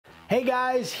Hey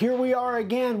guys, here we are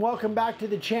again. Welcome back to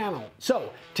the channel. So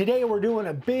today we're doing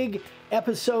a big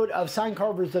episode of Sign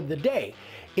Carvers of the Day.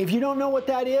 If you don't know what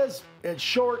that is, it's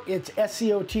short, it's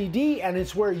SCOTD, and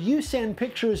it's where you send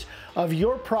pictures of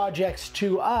your projects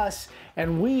to us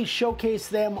and we showcase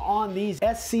them on these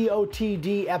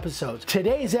SCOTD episodes.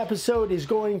 Today's episode is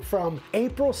going from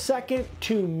April 2nd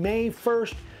to May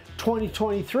 1st,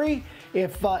 2023.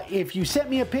 If you sent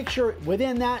me a picture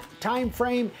within that time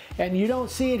frame and you don't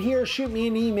see it here, shoot me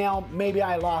an email. Maybe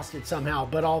I lost it somehow,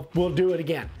 but we'll do it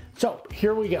again. So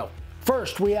here we go.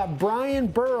 First, we have Brian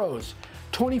Burrows,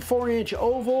 24-inch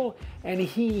oval, and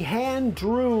he hand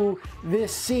drew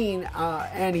this scene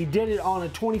and he did it on a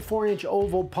 24-inch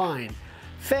oval pine.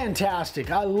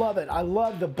 Fantastic. I love it. I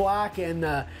love the black and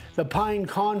the pine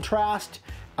contrast.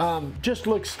 Just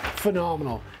looks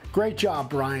phenomenal. Great job,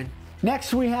 Brian.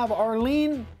 Next, we have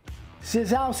Arlene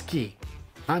Zizowski.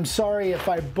 I'm sorry if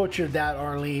I butchered that,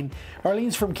 Arlene.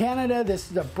 Arlene's from Canada. This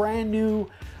is a brand new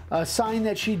sign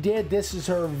that she did. This is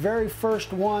her very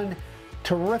first one.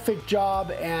 Terrific job,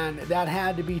 and that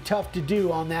had to be tough to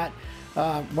do on that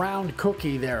round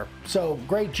cookie there. So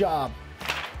great job.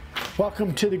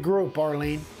 Welcome to the group,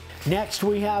 Arlene. Next,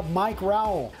 we have Mike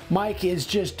Rowell. Mike is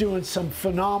just doing some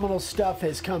phenomenal stuff,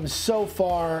 has come so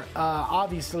far.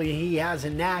 Obviously, he has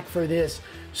a knack for this,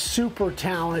 super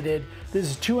talented. This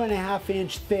is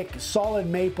 2.5-inch thick, solid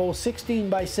maple, 16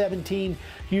 by 17.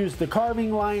 Used the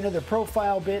carving liner, the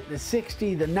profile bit, the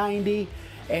 60, the 90,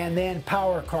 and then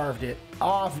power carved it.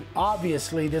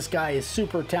 Obviously, this guy is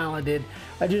super talented.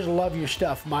 I just love your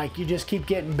stuff, Mike. You just keep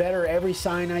getting better every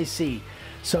sign I see.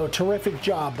 So terrific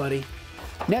job, buddy.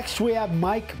 Next, we have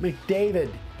Mike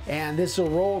McDavid, and this is a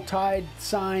Roll Tide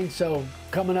sign, so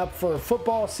coming up for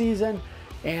football season,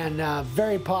 and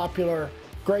very popular.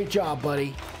 Great job,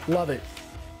 buddy. Love it.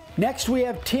 Next, we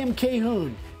have Tim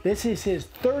Cahoon. This is his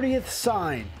 30th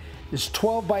sign. This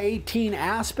 12 by 18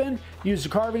 aspen. Use the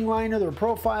carving liner, the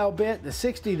profile bit, the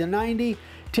 60, the 90.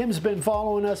 Tim's been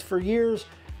following us for years.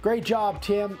 Great job,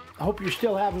 Tim. I hope you're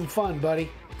still having fun,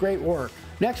 buddy. Great work.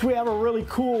 Next, we have a really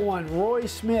cool one, Roy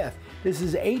Smith. This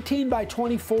is 18 by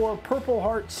 24 Purple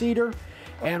Heart cedar,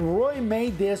 and Roy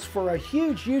made this for a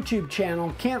huge YouTube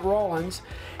channel, Kent Rollins,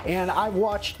 and I've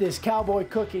watched this cowboy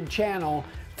cooking channel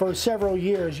for several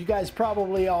years. You guys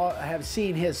probably all have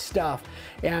seen his stuff,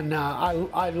 and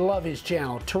I love his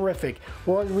channel. Terrific.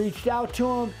 Roy reached out to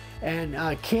him,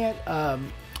 and Kent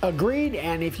agreed,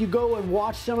 and if you go and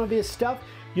watch some of his stuff,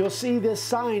 you'll see this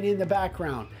sign in the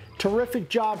background. Terrific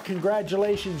job.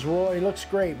 Congratulations, Roy. Looks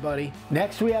great, buddy.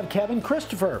 Next, we have Kevin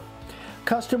Christopher.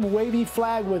 Custom wavy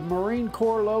flag with Marine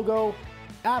Corps logo.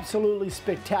 Absolutely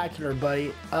spectacular,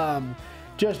 buddy.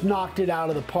 Just knocked it out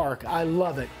of the park. I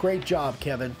love it. Great job,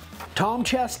 Kevin. Tom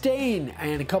Chastain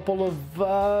and a couple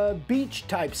of beach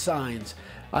type signs.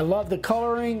 I love the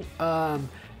coloring,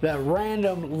 the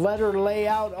random letter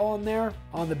layout on there,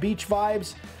 on the beach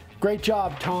vibes. Great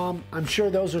job, Tom. I'm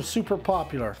sure those are super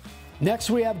popular.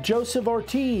 Next, we have Joseph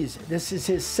Ortiz. This is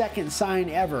his second sign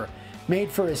ever.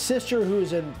 Made for his sister,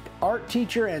 who's an art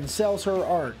teacher and sells her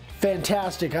art.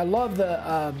 Fantastic. I love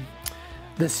the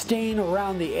stain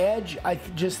around the edge. I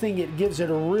just think it gives it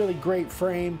a really great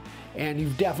frame, and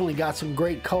you've definitely got some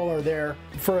great color there.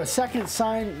 For a second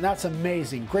sign, that's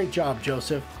amazing. Great job,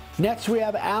 Joseph. Next, we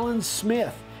have Alan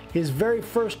Smith. His very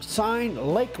first sign,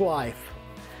 Lake Life.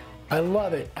 I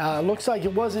love it. Looks like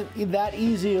it wasn't that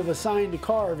easy of a sign to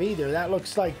carve either. That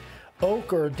looks like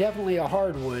oak or definitely a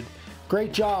hardwood.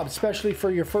 Great job, especially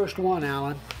for your first one,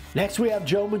 Alan. Next, we have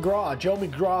Joe McGraw. Joe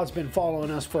McGraw's been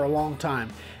following us for a long time.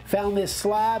 Found this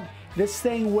slab. This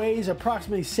thing weighs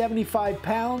approximately 75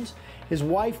 pounds. His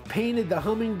wife painted the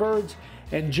hummingbirds,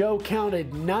 and Joe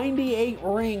counted 98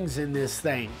 rings in this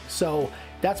thing. So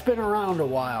that's been around a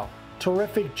while.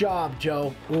 Terrific job,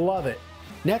 Joe. Love it.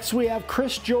 Next, we have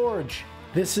Chris George.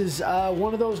 This is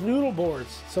one of those noodle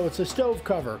boards, so it's a stove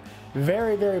cover.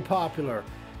 Very, very popular.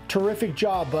 Terrific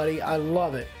job, buddy. I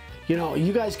love it. You know,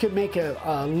 you guys could make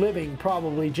a living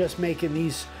probably just making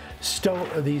these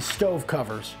stove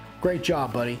covers. Great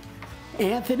job, buddy.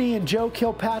 Anthony and Joe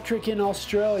Kilpatrick in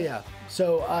Australia.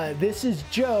 So this is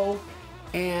Joe,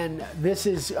 and this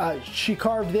is she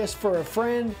carved this for a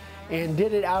friend and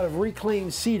did it out of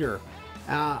reclaimed cedar.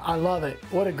 I love it.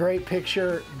 What a great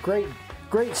picture.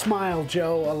 Great smile,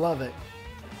 Joe. I love it.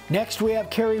 Next, we have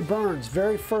Carrie Burns,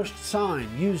 very first sign.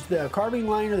 Used the carving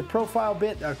liner, the profile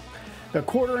bit, the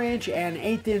 1/4 inch and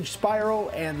 1/8 inch spiral,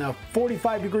 and the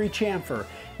 45-degree chamfer.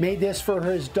 Made this for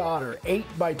his daughter, 8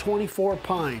 by 24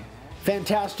 pine.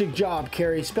 Fantastic job,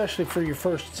 Carrie, especially for your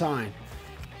first sign.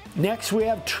 Next, we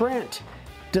have Trent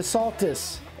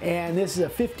DeSaltis, and this is a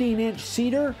 15-inch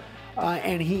cedar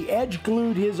and he edge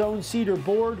glued his own cedar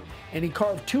board, and he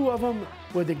carved 2 of them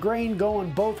with the grain going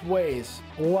both ways.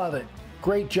 Love it.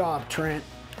 Great job, Trent.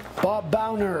 Bob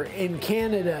Bowner in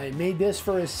Canada made this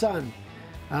for his son.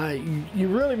 You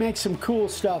really make some cool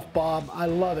stuff, Bob. I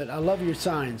love it. I love your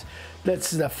signs.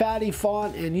 That's the fatty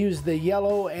font, and use the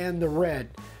yellow and the red.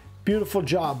 Beautiful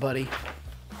job, buddy.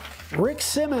 Rick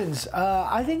Simmons.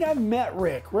 I think I've met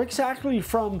Rick. Rick's actually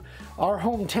from our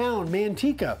hometown,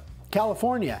 Manteca,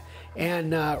 California.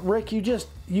 And Rick,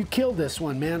 you killed this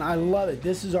one, man. I love it.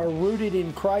 This is our Rooted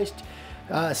in Christ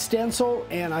stencil,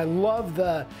 and I love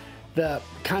the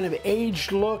kind of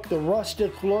aged look, the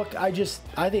rustic look. I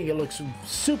think it looks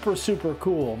super, super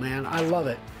cool, man. I love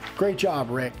it. Great job,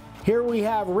 Rick. Here we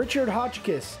have Richard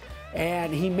Hotchkiss,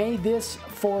 and he made this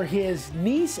for his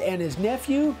niece and his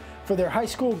nephew for their high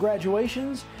school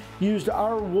graduations. Used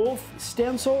our wolf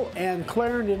stencil and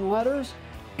Clarendon letters,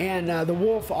 and the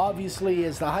wolf obviously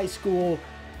is the high school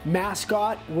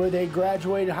mascot where they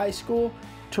graduated high school.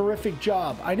 Terrific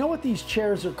job. I know what these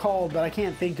chairs are called, but I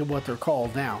can't think of what they're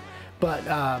called now. But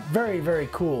very, very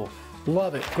cool.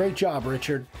 Love it. Great job,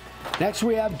 Richard. Next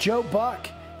we have Joe Buck,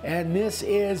 and this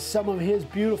is some of his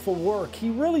beautiful work.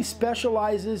 He really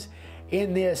specializes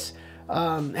in this,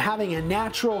 having a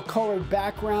natural colored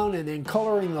background and then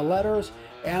coloring the letters,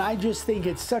 and I just think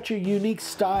it's such a unique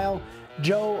style.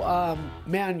 Joe,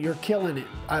 man, you're killing it.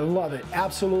 I love it.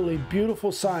 Absolutely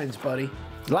beautiful signs, buddy.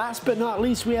 Last but not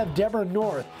least, we have Deborah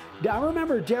North. I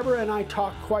remember Deborah and I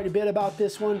talked quite a bit about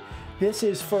this one. This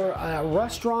is for a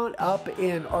restaurant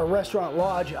restaurant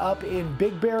lodge up in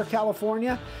Big Bear,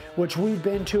 California, which we've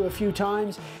been to a few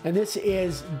times. And this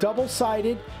is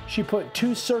double-sided. She put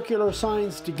 2 circular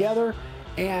signs together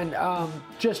and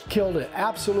just killed it.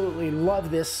 Absolutely love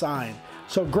this sign.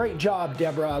 So great job,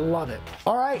 Deborah. I love it.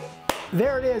 All right,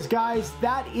 there it is, guys.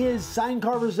 That is Sign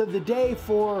Carvers of the Day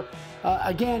for,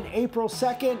 again, April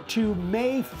 2nd to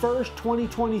May 1st,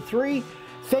 2023.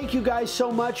 Thank you guys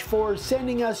so much for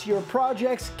sending us your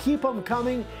projects. Keep them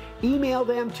coming. Email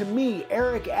them to me,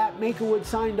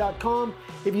 eric@makerwoodsign.com.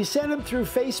 If you send them through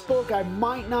Facebook, I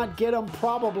might not get them,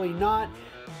 probably not.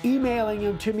 Emailing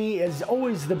them to me is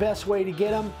always the best way to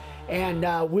get them. And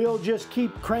we'll just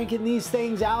keep cranking these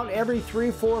things out every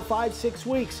 3, 4, 5, 6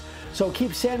 weeks. So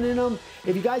keep sending them.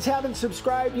 If you guys haven't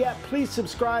subscribed yet, please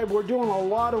subscribe. We're doing a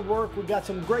lot of work. We've got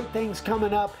some great things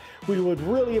coming up. We would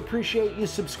really appreciate you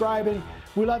subscribing.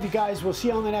 We love you guys. We'll see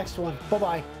you on the next one.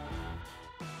 Bye-bye.